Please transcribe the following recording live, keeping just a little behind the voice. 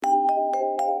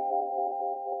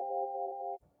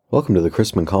Welcome to the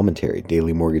Chrisman Commentary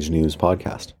Daily Mortgage News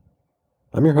Podcast.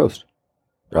 I'm your host,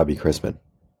 Robbie Chrisman.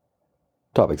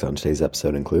 Topics on today's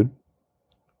episode include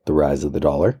the rise of the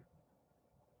dollar,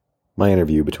 my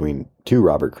interview between two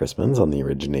Robert Chrismans on the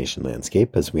origination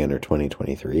landscape as we enter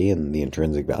 2023 and the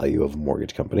intrinsic value of a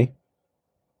mortgage company,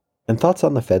 and thoughts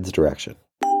on the Fed's direction.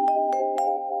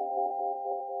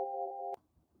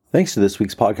 Thanks to this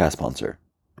week's podcast sponsor,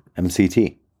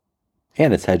 MCT,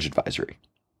 and its hedge advisory.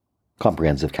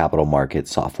 Comprehensive capital market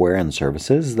software and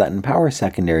services that empower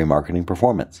secondary marketing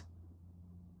performance.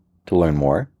 To learn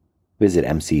more, visit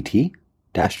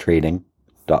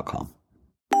mct-trading.com.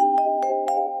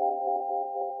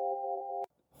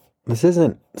 This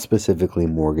isn't specifically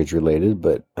mortgage related,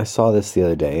 but I saw this the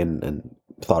other day and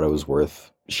thought it was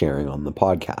worth sharing on the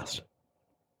podcast.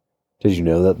 Did you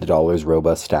know that the dollar's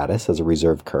robust status as a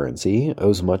reserve currency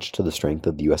owes much to the strength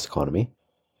of the U.S. economy?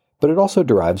 But it also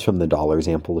derives from the dollar's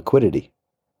ample liquidity,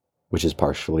 which is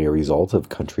partially a result of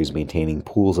countries maintaining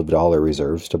pools of dollar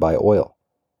reserves to buy oil.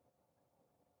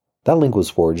 That link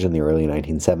was forged in the early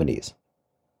 1970s,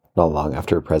 not long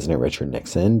after President Richard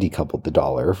Nixon decoupled the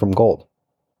dollar from gold.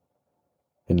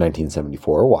 In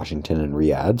 1974, Washington and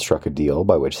Riyadh struck a deal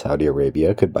by which Saudi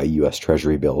Arabia could buy U.S.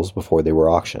 Treasury bills before they were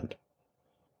auctioned.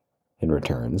 In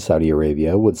return, Saudi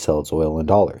Arabia would sell its oil in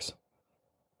dollars,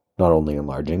 not only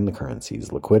enlarging the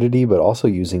currency's liquidity, but also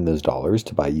using those dollars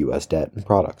to buy U.S. debt and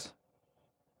products.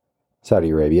 Saudi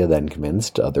Arabia then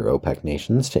convinced other OPEC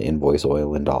nations to invoice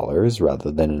oil in dollars rather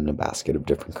than in a basket of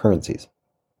different currencies.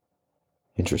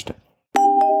 Interesting.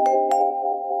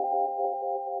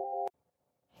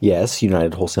 Yes,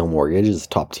 United Wholesale Mortgage is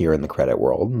top tier in the credit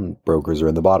world, and brokers are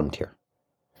in the bottom tier.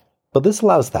 But this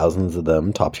allows thousands of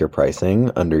them top-tier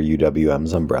pricing under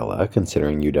UWM's umbrella,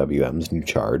 considering UWM's new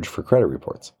charge for credit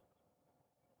reports.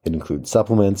 It includes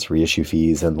supplements, reissue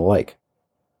fees, and the like.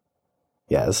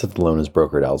 Yes, if the loan is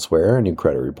brokered elsewhere, a new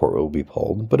credit report will be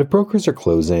pulled, but if brokers are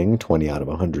closing 20 out of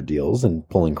 100 deals and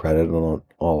pulling credit on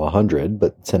all 100,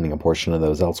 but sending a portion of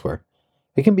those elsewhere,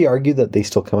 it can be argued that they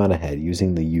still come out ahead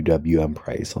using the UWM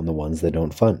price on the ones that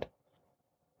don't fund.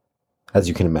 As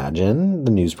you can imagine,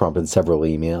 the news prompted several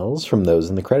emails from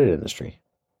those in the credit industry.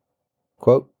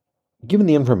 Quote, "Given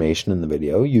the information in the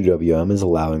video, UWM is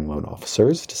allowing loan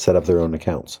officers to set up their own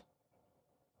accounts.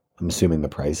 I'm assuming the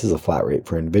price is a flat rate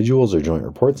for individuals or joint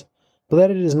reports, but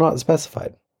that it is not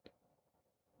specified.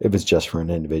 If it's just for an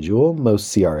individual,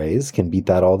 most CRAs can beat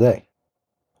that all day,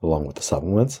 along with the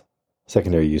supplements,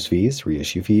 secondary use fees,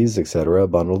 reissue fees, etc.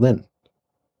 bundled in.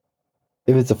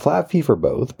 If it's a flat fee for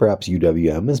both, perhaps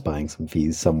UWM is buying some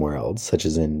fees somewhere else, such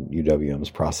as in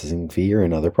UWM's processing fee or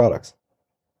in other products."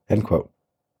 End quote.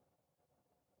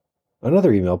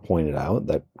 Another email pointed out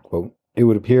that, quote, "It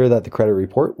would appear that the credit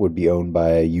report would be owned by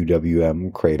a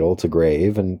UWM cradle to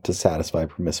grave, and to satisfy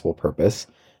permissible purpose,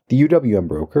 the UWM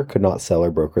broker could not sell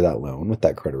or broker that loan with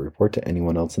that credit report to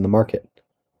anyone else in the market."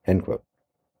 End quote.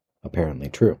 Apparently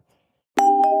true.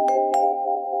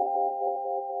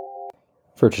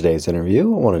 For today's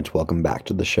interview, I wanted to welcome back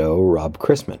to the show Rob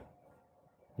Chrisman.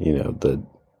 You know, the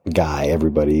guy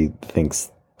everybody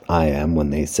thinks I am when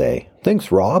they say,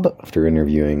 "Thanks, Rob," after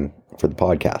interviewing for the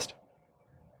podcast,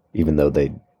 even though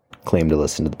they claim to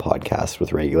listen to the podcast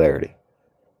with regularity.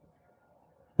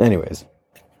 Anyways,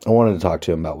 I wanted to talk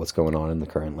to him about what's going on in the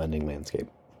current lending landscape.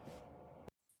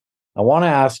 I want to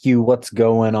ask you what's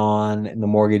going on in the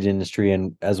mortgage industry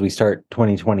and as we start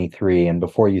 2023. And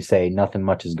before you say nothing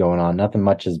much is going on, nothing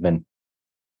much has been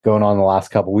going on the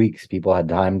last couple weeks. People had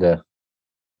time to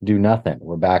do nothing.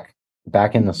 We're back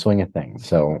in the swing of things.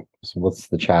 So what's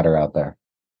the chatter out there?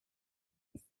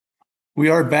 We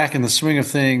are back in the swing of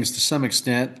things to some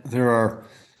extent. There are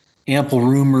ample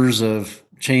rumors of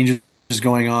changes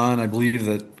going on. I believe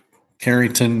that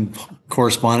Carrington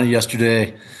correspondent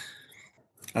yesterday,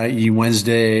 i.e.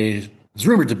 Wednesday, is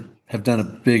rumored to have done a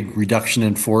big reduction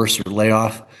in force or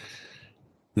layoff.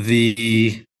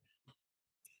 The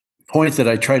point that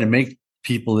I try to make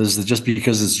people is that just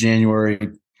because it's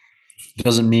January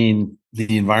doesn't mean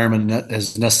the environment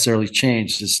has necessarily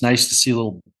changed. It's nice to see a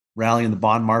little rally in the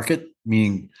bond market,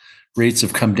 meaning rates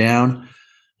have come down,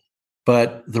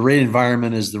 but the rate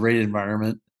environment is the rate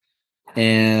environment,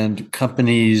 and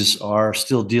companies are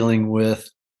still dealing with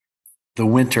the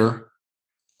winter,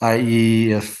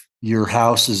 i.e. if your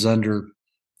house is under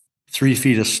 3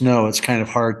 feet of snow, it's kind of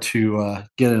hard to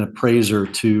get an appraiser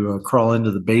to crawl into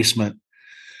the basement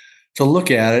to look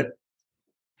at it.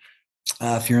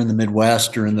 If you're in the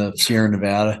Midwest or in the Sierra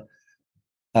Nevada,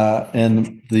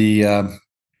 and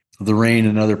the rain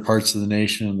in other parts of the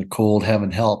nation and the cold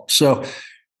haven't helped. So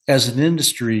as an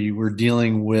industry, we're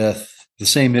dealing with the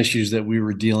same issues that we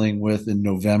were dealing with in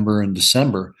November and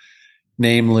December,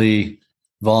 namely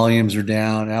volumes are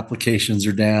down, applications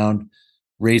are down,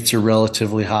 rates are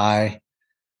relatively high,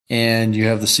 and you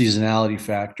have the seasonality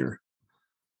factor.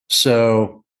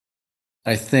 So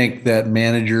I think that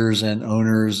managers and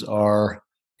owners are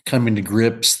coming to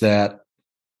grips that,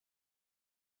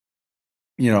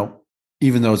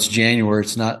 even though it's January,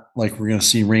 it's not like we're going to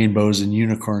see rainbows and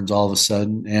unicorns all of a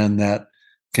sudden, and that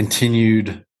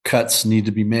continued cuts need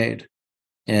to be made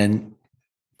and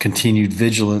continued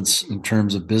vigilance in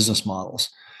terms of business models.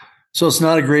 So it's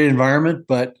not a great environment,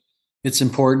 but it's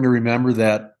important to remember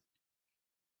that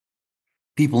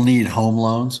people need home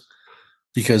loans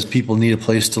because people need a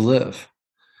place to live.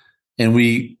 And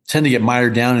we tend to get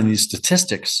mired down in these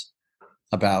statistics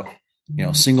about,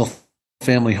 single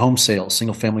family home sales,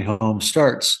 single family home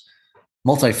starts,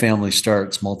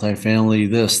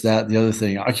 multifamily this, that, the other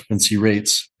thing, occupancy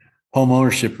rates, home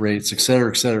ownership rates, et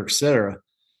cetera, et cetera, et cetera.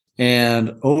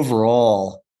 And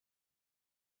overall,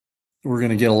 we're going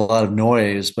to get a lot of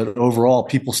noise, but overall,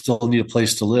 people still need a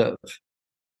place to live.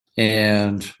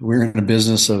 And we're in a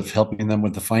business of helping them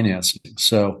with the financing.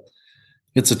 So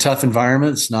it's a tough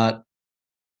environment. It's not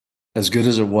as good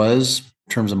as it was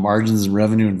in terms of margins and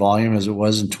revenue and volume as it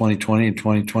was in 2020 and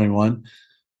 2021.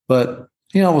 But,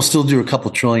 we'll still do a couple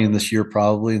trillion this year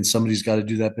probably, and somebody's got to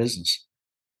do that business.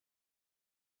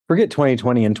 Forget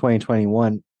 2020 and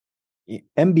 2021.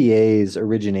 MBA's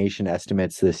origination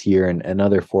estimates this year and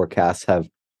other forecasts have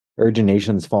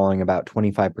originations falling about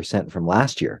 25% from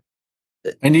last year.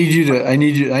 I need to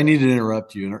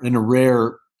interrupt you in a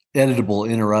rare editable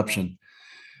interruption.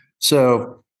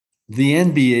 So the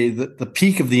NBA, the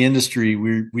peak of the industry,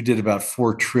 we did about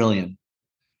 4 trillion.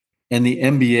 And the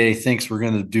NBA thinks we're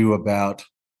going to do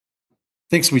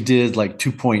thinks we did like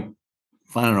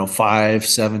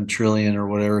 2.57 trillion or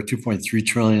whatever, 2.3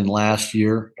 trillion last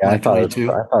year. Yeah, I thought it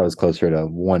was closer to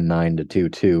 1.9 to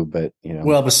 2.2, but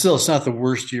Well, but still, it's not the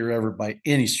worst year ever by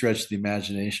any stretch of the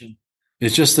imagination.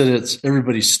 It's just that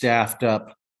everybody's staffed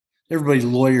up, everybody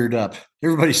lawyered up,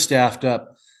 everybody's staffed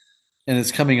up, and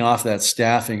it's coming off that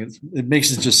staffing. It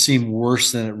makes it just seem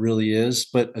worse than it really is.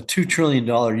 But a $2 trillion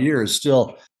year is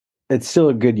still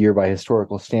a good year by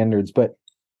historical standards,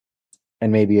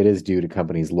 and maybe it is due to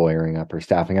companies lawyering up or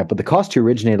staffing up, but the cost to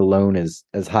originate a loan is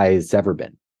as high as it's ever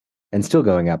been and still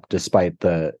going up despite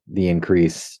the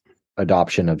increased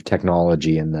adoption of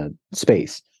technology in the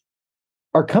space.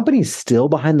 Are companies still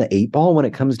behind the 8 ball when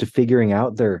it comes to figuring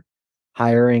out their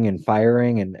hiring and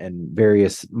firing and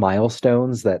various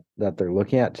milestones that they're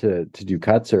looking at to do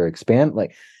cuts or expand?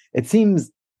 Like, it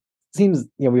seems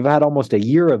we've had almost a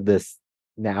year of this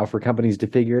now for companies to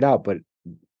figure it out, but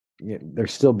they're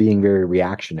still being very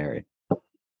reactionary.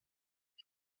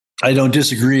 I don't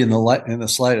disagree in the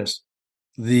slightest.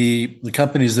 The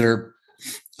companies that are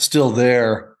still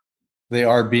there, they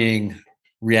are being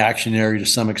reactionary to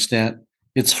some extent.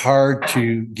 It's hard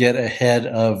to get ahead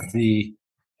of the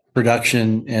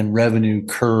production and revenue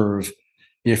curve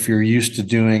if you're used to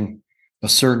doing a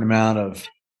certain amount of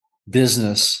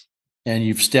business and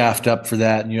you've staffed up for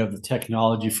that and you have the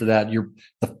technology for that.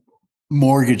 The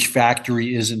mortgage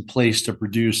factory is in place to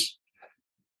produce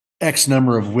X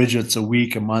number of widgets a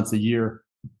week, a month, a year.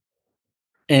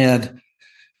 And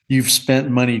you've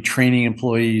spent money training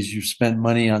employees, you've spent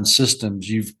money on systems,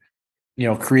 you've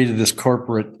created this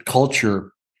corporate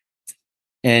culture,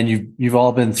 and you've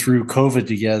all been through COVID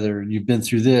together, and you've been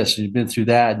through this and you've been through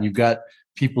that, and you've got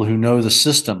people who know the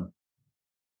system,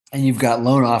 and you've got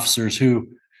loan officers who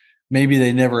maybe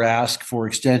they never ask for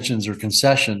extensions or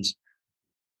concessions,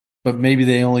 but maybe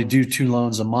they only do 2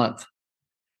 loans a month.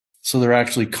 So they're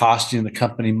actually costing the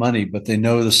company money, but they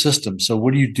know the system. So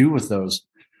what do you do with those?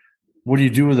 What do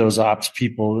you do with those ops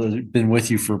people that have been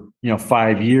with you for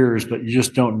 5 years, but you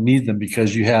just don't need them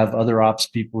because you have other ops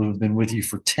people who have been with you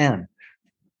for 10?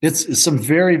 It's some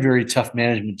very, very tough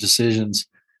management decisions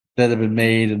that have been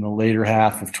made in the later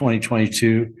half of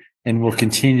 2022 and will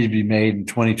continue to be made in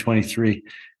 2023.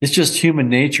 It's just human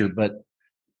nature, but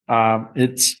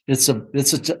it's a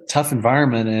tough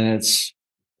environment, and it's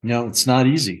not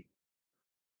easy.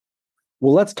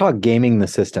 Well, let's talk gaming the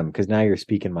system, because now you're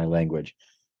speaking my language.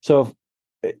 So,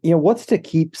 what's to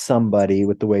keep somebody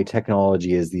with the way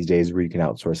technology is these days, where you can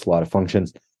outsource a lot of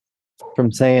functions,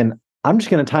 from saying, I'm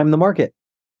just going to time the market?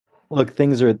 Look,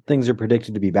 things are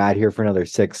predicted to be bad here for another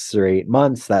 6 or 8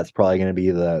 months. That's probably going to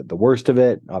be the worst of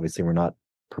it. Obviously, we're not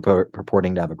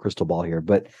purporting to have a crystal ball here,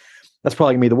 but that's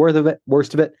probably going to be the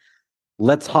worst of it.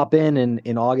 Let's hop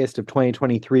in August of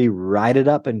 2023, ride it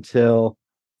up until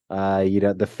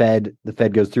the Fed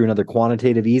goes through another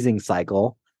quantitative easing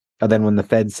cycle, And then when the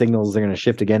Fed signals they're going to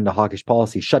shift again to hawkish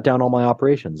policy, shut down all my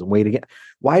operations and wait again.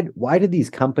 Why did these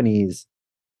companies,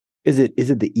 is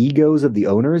it the egos of the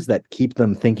owners that keep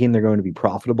them thinking they're going to be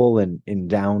profitable in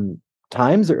down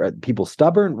times, or are people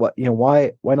stubborn?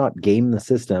 Why not game the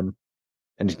system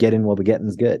and just get in while the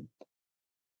getting's good?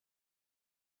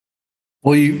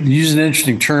 Well, you use an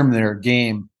interesting term there,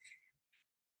 gaming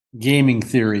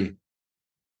theory.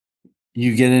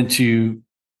 You get into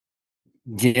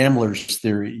gambler's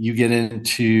theory. You get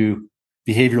into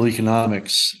behavioral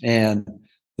economics and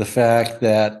the fact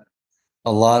that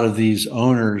a lot of these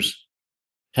owners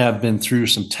have been through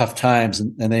some tough times,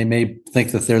 and they may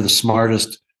think that they're the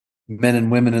smartest men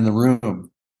and women in the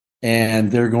room,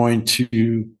 and they're going to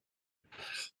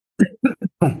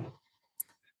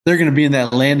be in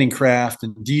that landing craft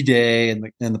and D-Day, and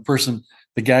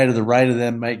the guy to the right of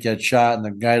them might get shot, and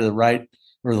the guy to the right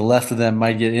or the left of them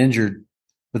might get injured,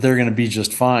 but they're going to be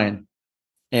just fine,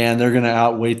 and they're going to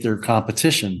outweight their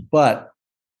competition. But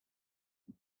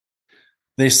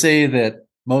they say that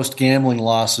most gambling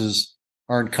losses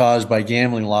aren't caused by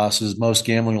gambling losses. Most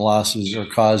gambling losses are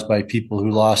caused by people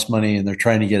who lost money and they're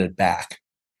trying to get it back.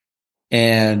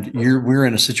 And we're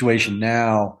in a situation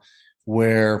now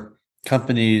where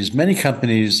many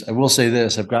companies, I will say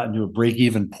this, have gotten to a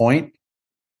break-even point.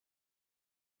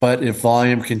 But if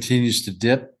volume continues to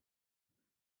dip,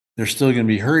 they're still going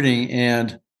to be hurting.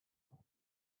 And,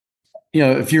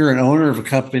 if you're an owner of a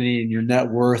company and your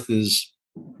net worth is,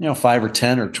 5 or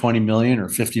 10 or 20 million or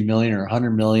 50 million or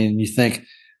 100 million, you think,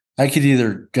 I could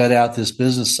either gut out this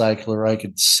business cycle or I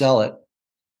could sell it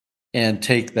and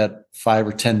take that 5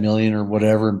 or 10 million or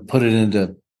whatever and put it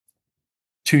into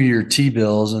 2-year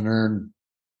T-bills and earn,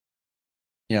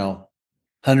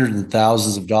 hundreds of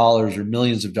thousands of dollars or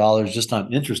millions of dollars just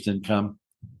on interest income.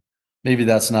 Maybe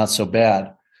that's not so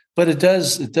bad, but it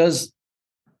does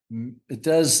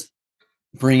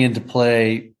bring into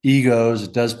play egos.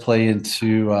 It does play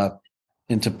into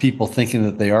people thinking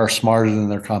that they are smarter than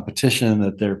their competition,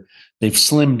 that they've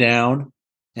slimmed down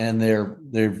and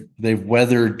they've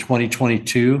weathered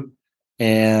 2022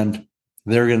 and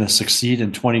they're going to succeed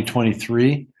in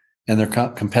 2023, and their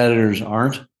competitors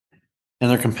aren't, and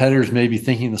their competitors may be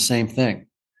thinking the same thing.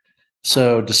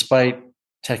 So despite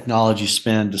technology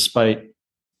spend, despite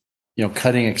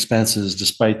cutting expenses,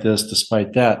 despite this,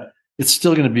 despite that, it's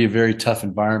still going to be a very tough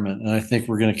environment. And I think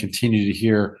we're going to continue to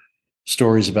hear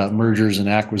stories about mergers and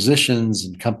acquisitions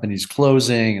and companies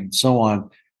closing and so on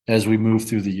as we move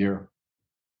through the year.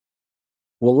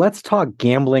 Well, let's talk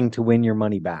gambling to win your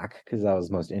money back, because that was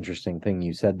the most interesting thing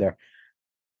you said there.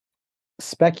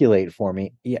 Speculate for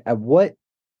me. At what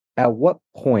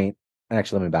point,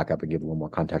 actually, let me back up and give a little more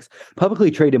context.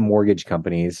 Publicly traded mortgage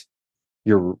companies,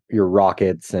 your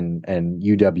Rockets and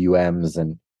UWMs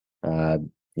and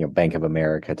Bank of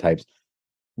America types,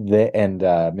 and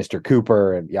Mr.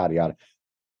 Cooper and yada yada,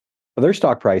 their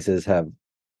stock prices have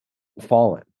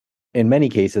fallen in many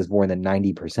cases more than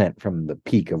 90% from the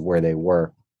peak of where they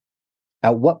were.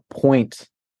 At what point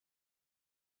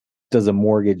does a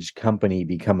mortgage company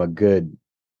become a good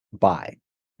buy?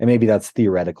 And maybe that's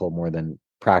theoretical more than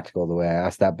practical the way I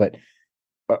asked that, but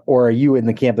or are you in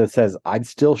the camp that says I'd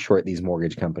still short these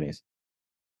mortgage companies?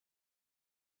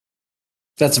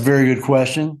 That's a very good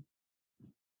question.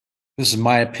 This is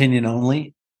my opinion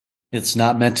only. It's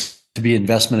not meant to be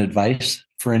investment advice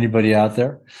for anybody out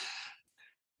there.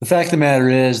 The fact of the matter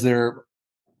is there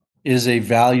is a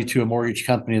value to a mortgage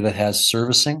company that has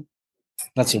servicing.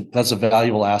 That's a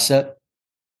valuable asset.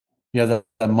 You have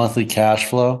that monthly cash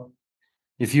flow.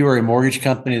 If you are a mortgage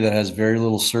company that has very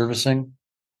little servicing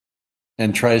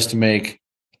and tries to make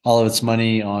all of its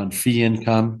money on fee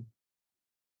income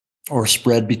or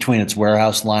spread between its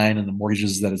warehouse line and the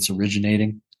mortgages that it's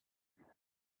originating,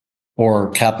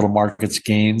 or capital markets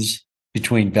gains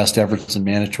between best efforts and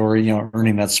mandatory,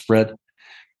 earning that spread,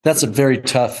 that's a very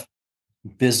tough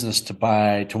business to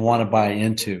want to buy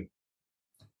into.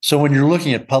 So when you're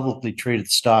looking at publicly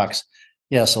traded stocks,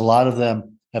 yes, a lot of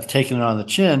them have taken it on the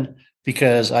chin,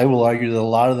 because I will argue that a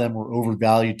lot of them were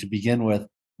overvalued to begin with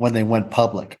when they went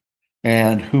public.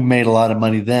 And who made a lot of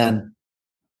money then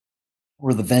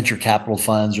were the venture capital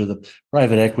funds or the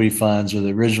private equity funds or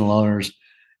the original owners,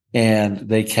 and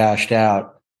they cashed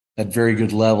out at very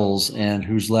good levels. And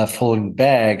who's left holding the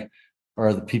bag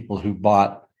are the people who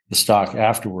bought the stock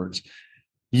afterwards.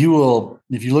 You will,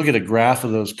 if you look at a graph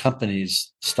of those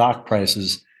companies' stock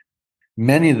prices,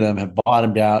 many of them have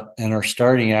bottomed out and are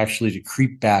starting actually to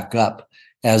creep back up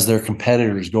as their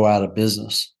competitors go out of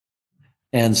business.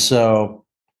 And so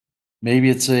maybe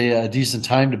it's a decent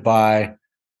time to buy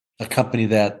a company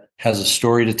that has a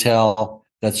story to tell,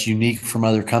 that's unique from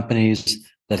other companies,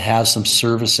 that has some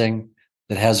servicing,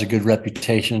 that has a good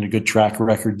reputation, a good track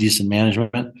record, decent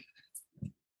management.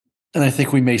 And I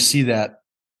think we may see that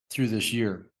through this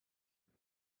year.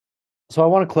 So I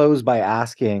want to close by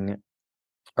asking,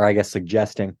 or I guess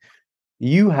suggesting,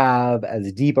 you have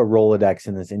as deep a Rolodex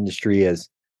in this industry as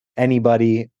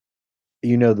anybody.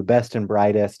 You know the best and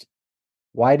brightest.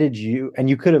 Why did you, and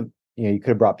you could have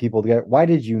brought people together. Why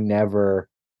did you never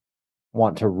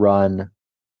want to run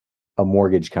a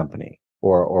mortgage company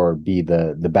or be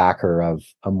the backer of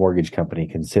a mortgage company,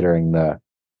 considering the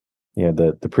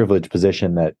privileged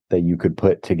position that you could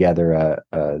put together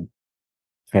a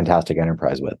fantastic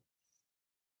enterprise with?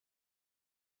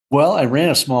 Well, I ran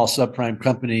a small subprime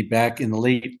company back in the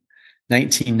late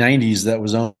 1990s that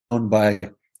was owned by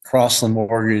Crossland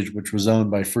Mortgage, which was owned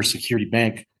by First Security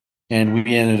Bank. And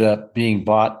we ended up being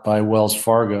bought by Wells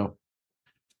Fargo.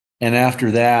 And after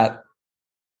that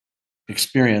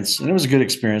experience, and it was a good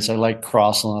experience, I liked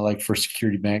Crossland, I liked First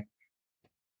Security Bank,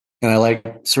 and I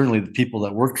liked certainly the people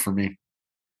that worked for me.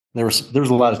 There was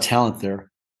a lot of talent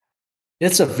there.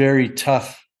 It's a very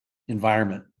tough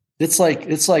environment. It's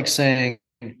like saying,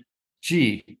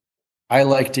 gee, I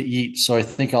like to eat, so I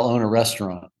think I'll own a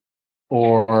restaurant.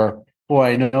 Or, boy,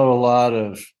 I know a lot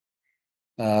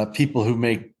of people who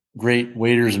make great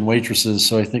waiters and waitresses,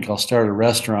 so I think I'll start a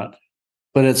restaurant.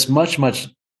 But it's much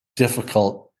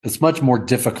difficult. It's much more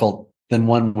difficult than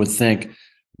one would think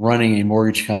running a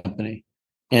mortgage company.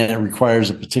 And it requires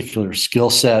a particular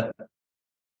skill set.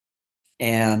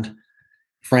 And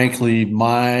frankly,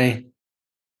 my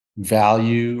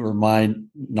value or my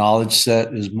knowledge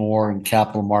set is more in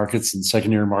capital markets and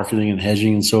secondary marketing and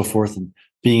hedging and so forth, and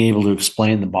being able to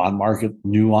explain the bond market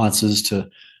nuances to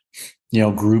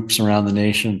groups around the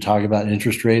nation and talk about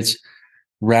interest rates,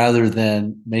 rather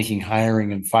than making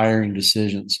hiring and firing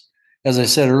decisions. As I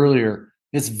said earlier,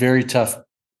 it's very tough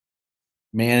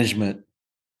management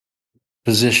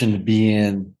position to be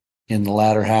in the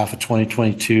latter half of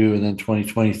 2022 and then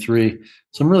 2023.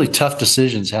 Some really tough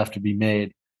decisions have to be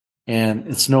made, and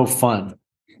it's no fun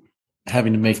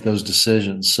having to make those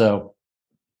decisions. So,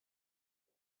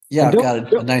 yeah, I've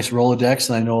got a nice Rolodex,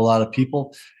 and I know a lot of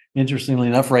people. Interestingly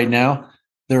enough, right now,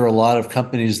 there are a lot of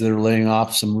companies that are laying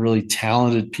off some really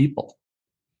talented people.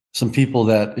 Some people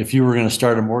that, if you were going to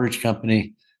start a mortgage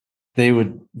company, they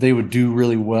would do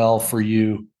really well for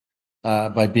you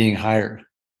by being hired,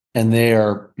 and they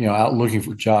are out looking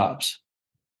for jobs.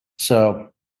 So,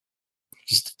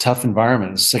 just a tough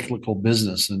environment, a cyclical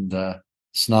business, and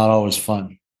it's not always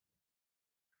fun.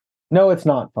 No, it's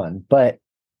not fun, but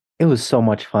it was so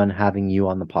much fun having you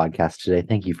on the podcast today.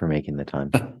 Thank you for making the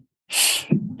time.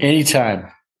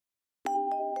 Anytime.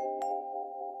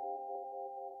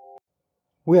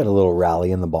 We had a little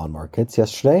rally in the bond markets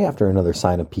yesterday after another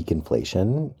sign of peak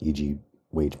inflation, e.g.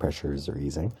 wage pressures are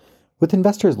easing, with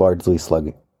investors largely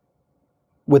shrugging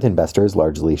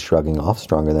off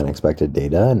stronger than expected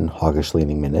data and hawkish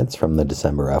leaning minutes from the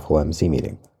December FOMC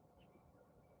meeting.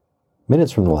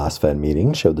 Minutes from the last Fed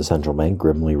meeting showed the central bank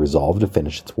grimly resolved to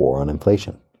finish its war on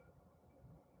inflation.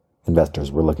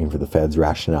 Investors were looking for the Fed's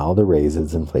rationale to raise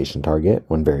its inflation target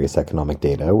when various economic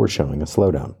data were showing a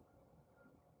slowdown.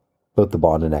 Both the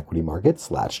bond and equity markets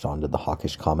latched onto the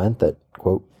hawkish comment that,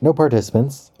 quote, no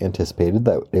participants anticipated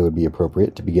that it would be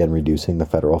appropriate to begin reducing the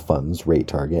federal funds rate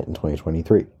target in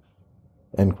 2023,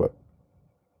 end quote.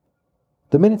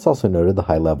 The minutes also noted the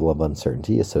high level of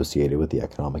uncertainty associated with the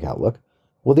economic outlook,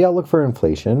 while the outlook for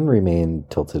inflation remained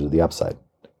tilted to the upside.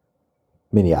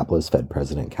 Minneapolis Fed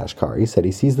President Kashkari said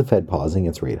he sees the Fed pausing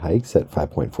its rate hikes at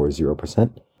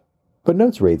 5.40%, but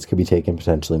notes rates could be taken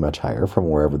potentially much higher from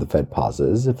wherever the Fed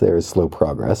pauses if there is slow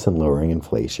progress in lowering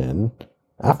inflation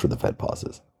after the Fed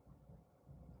pauses.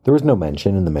 There was no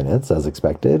mention in the minutes, as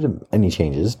expected, of any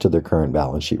changes to their current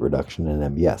balance sheet reduction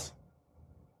in MBS.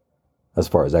 As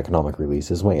far as economic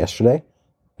releases went yesterday,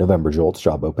 November JOLTS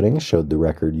job openings showed the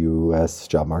record U.S.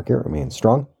 job market remains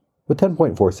strong, with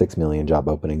 10.46 million job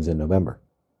openings in November.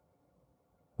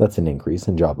 That's an increase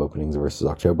in job openings versus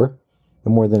October,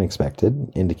 and more than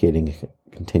expected, indicating a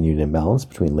continued imbalance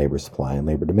between labor supply and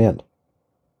labor demand.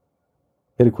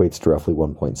 It equates to roughly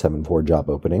 1.74 job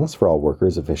openings for all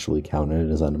workers officially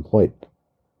counted as unemployed.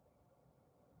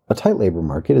 A tight labor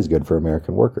market is good for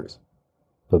American workers,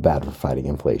 but bad for fighting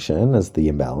inflation as the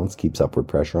imbalance keeps upward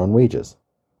pressure on wages.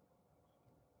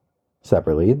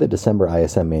 Separately, the December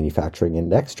ISM Manufacturing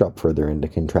Index dropped further into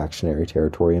contractionary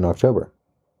territory in October.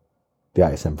 The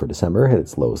ISM for December hit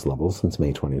its lowest level since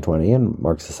May 2020 and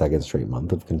marks the second straight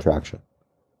month of contraction.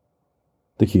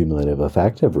 The cumulative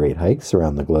effect of rate hikes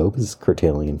around the globe is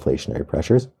curtailing inflationary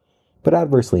pressures, but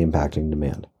adversely impacting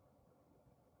demand.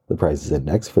 The prices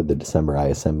index for the December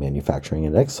ISM Manufacturing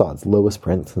Index saw its lowest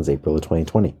print since April of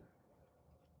 2020.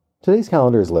 Today's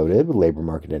calendar is loaded with labor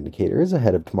market indicators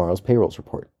ahead of tomorrow's payrolls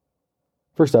report.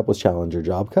 First up was Challenger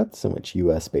job cuts, in which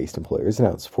U.S.-based employers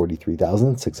announced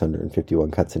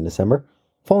 43,651 cuts in December,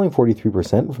 falling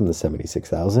 43% from the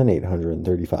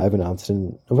 76,835 announced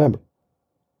in November.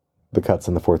 The cuts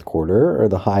in the fourth quarter are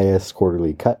the highest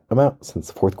quarterly cut amount since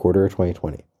the fourth quarter of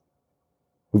 2020.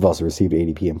 We've also received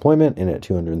ADP employment in at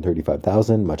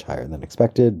 235,000, much higher than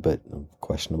expected, but of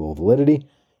questionable validity,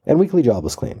 and weekly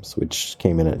jobless claims, which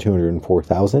came in at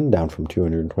 204,000, down from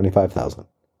 225,000.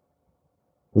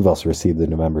 We've also received the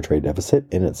November trade deficit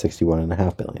in at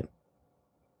 $61.5 billion.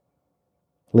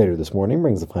 Later this morning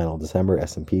brings the final December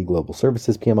S&P Global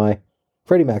Services PMI,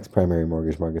 Freddie Mac's primary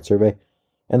mortgage market survey,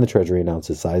 and the Treasury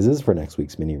announces sizes for next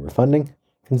week's mini refunding,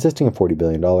 consisting of $40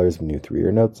 billion of new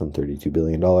 3-year notes and $32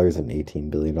 billion and $18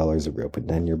 billion of reopened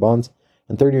 10-year bonds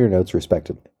and 30-year notes,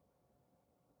 respectively.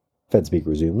 Fed speak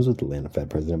resumes with Atlanta Fed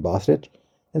President Bostic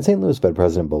and St. Louis Fed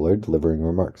President Bullard delivering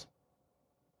remarks.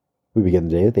 We begin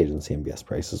the day with agency MBS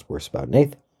prices worse about an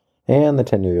eighth, and the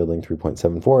 10-year yielding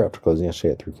 3.74 after closing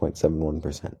yesterday at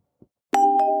 3.71%.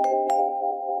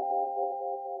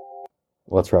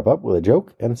 Let's wrap up with a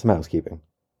joke and some housekeeping.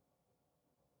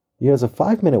 It's a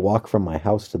 5-minute walk from my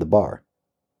house to the bar,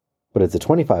 but it's a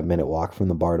 25-minute walk from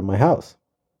the bar to my house.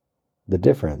 The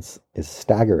difference is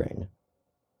staggering.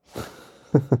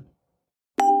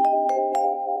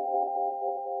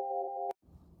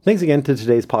 Thanks again to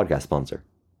today's podcast sponsor,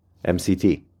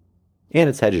 MCT, and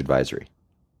its hedge advisory.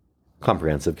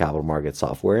 Comprehensive capital market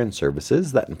software and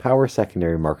services that empower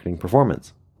secondary marketing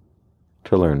performance.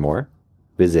 To learn more,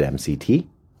 visit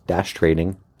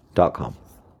mct-trading.com.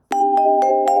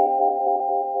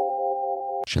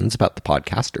 Questions about the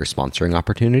podcast or sponsoring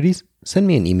opportunities? Send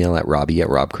me an email at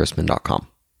robbie@robchrisman.com.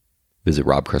 Visit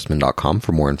robchrisman.com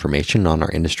for more information on our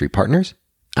industry partners,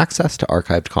 access to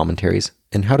archived commentaries,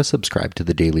 and how to subscribe to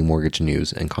the daily mortgage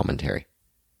news and commentary.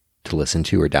 To listen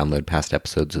to or download past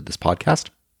episodes of this podcast,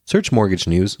 search Mortgage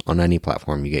News on any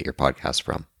platform you get your podcasts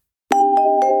from.